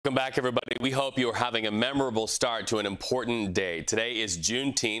Welcome back, everybody. We hope you are having a memorable start to an important day. Today is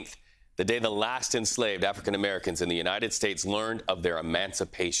Juneteenth, the day the last enslaved African Americans in the United States learned of their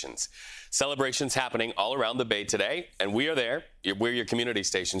emancipations. Celebrations happening all around the Bay today, and we are there. We're your community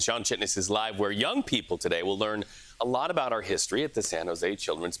station. Shawn Chitnis is live, where young people today will learn a lot about our history at the San Jose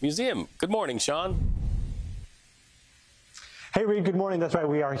Children's Museum. Good morning, Shawn. Hey, Reed, good morning. That's right.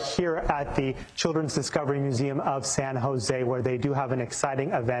 We are here at the Children's Discovery Museum of San Jose, where they do have an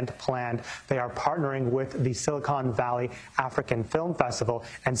exciting event planned. They are partnering with the Silicon Valley African Film Festival,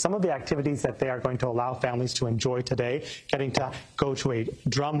 and some of the activities that they are going to allow families to enjoy today, getting to go to a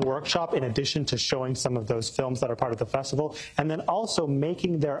drum workshop in addition to showing some of those films that are part of the festival, and then also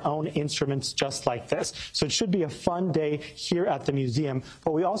making their own instruments just like this. So it should be a fun day here at the museum,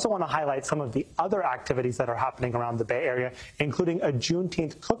 but we also want to highlight some of the other activities that are happening around the Bay Area, including a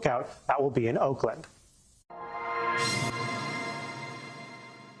Juneteenth cookout that will be in Oakland.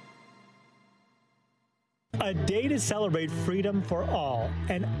 A day to celebrate freedom for all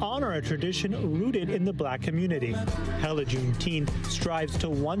and honor a tradition rooted in the Black community. Hella Juneteenth strives to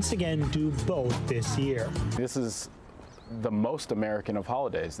once again do both this year. This is the most American of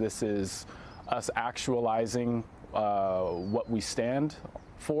holidays. This is us actualizing what we stand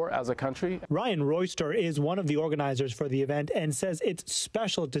for as a country. Ryan Royster is one of the organizers for the event and says it's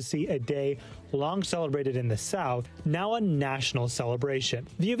special to see a day long celebrated in the South, now a national celebration.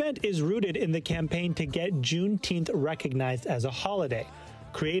 The event is rooted in the campaign to get Juneteenth recognized as a holiday.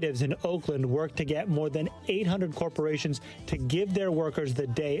 Creatives in Oakland worked to get more than 800 corporations to give their workers the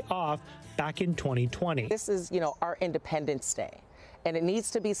day off back in 2020. This is, our Independence Day, and it needs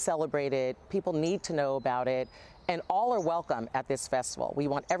to be celebrated. People need to know about it. And all are welcome at this festival. We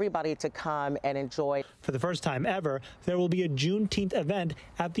want everybody to come and enjoy. For the first time ever, there will be a Juneteenth event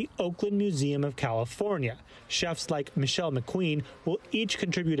at the Oakland Museum of California. Chefs like Michelle McQueen will each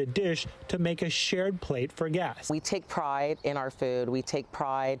contribute a dish to make a shared plate for guests. We take pride in our food. We take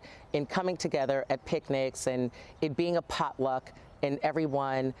pride in coming together at picnics and it being a potluck, and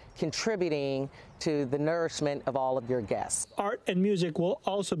everyone contributing to the nourishment of all of your guests. Art and music will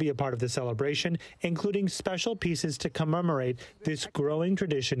also be a part of the celebration, including special pieces to commemorate this growing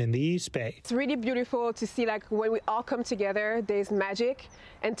tradition in the East Bay. It's really beautiful to see, when we all come together, there's magic.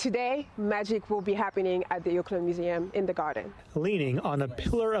 And today, magic will be happening at the Oakland Museum in the garden. Leaning on a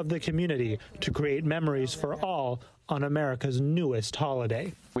pillar of the community to create memories for all on America's newest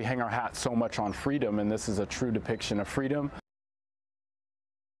holiday. We hang our hat so much on freedom, and this is a true depiction of freedom.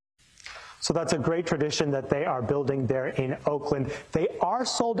 So that's a great tradition that they are building there in Oakland. They are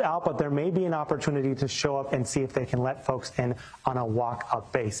sold out, but there may be an opportunity to show up and see if they can let folks in on a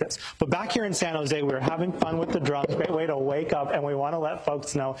walk-up basis. But back here in San Jose, we're having fun with the drums. Great way to wake up, and we want to let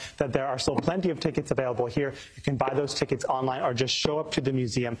folks know that there are still plenty of tickets available here. You can buy those tickets online or just show up to the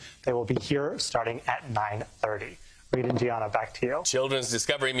museum. They will be here starting at 9:30. Reed and Gianna, back to you. Children's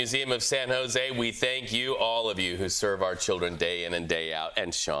Discovery Museum of San Jose, we thank you, all of you who serve our children day in and day out.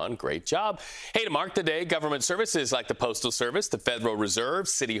 And Shawn, great job. Hey, to mark the day, government services like the Postal Service, the Federal Reserve,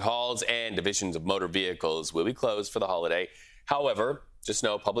 city halls, and divisions of motor vehicles will be closed for the holiday. However, just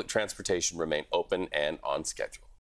know public transportation remain open and on schedule.